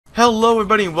Hello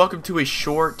everybody and welcome to a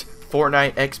short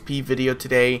Fortnite XP video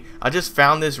today. I just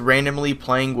found this randomly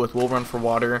playing with Will Run for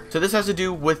Water. So this has to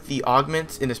do with the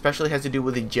augments and especially has to do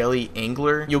with a jelly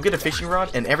angler. You'll get a fishing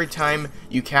rod and every time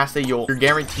you cast it you're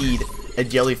guaranteed a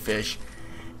jellyfish.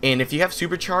 And if you have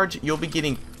supercharge you'll be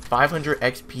getting 500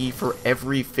 XP for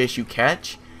every fish you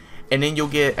catch. And then you'll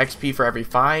get XP for every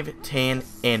 5, 10,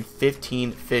 and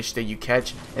 15 fish that you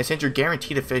catch. And since you're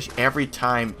guaranteed a fish every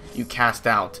time you cast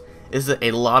out, this is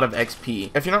a lot of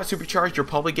XP. If you're not supercharged, you'll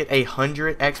probably get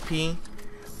 100 XP.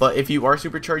 But if you are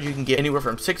supercharged, you can get anywhere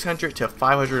from 600 to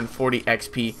 540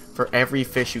 XP for every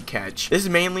fish you catch. This is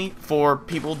mainly for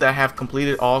people that have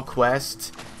completed all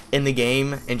quests in the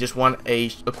game and just want a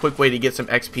quick way to get some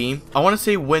XP. I want to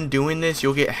say when doing this,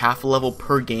 you'll get half a level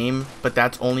per game, but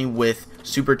that's only with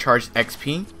supercharged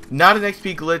XP. Not an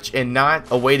XP glitch and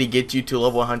not a way to get you to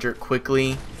level 100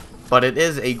 quickly, but it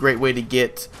is a great way to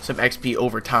get some XP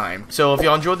over time. So if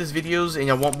y'all enjoyed these videos and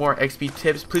y'all want more XP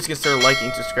tips, please consider liking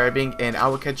and subscribing, and I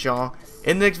will catch y'all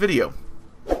in the next video.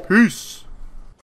 Peace!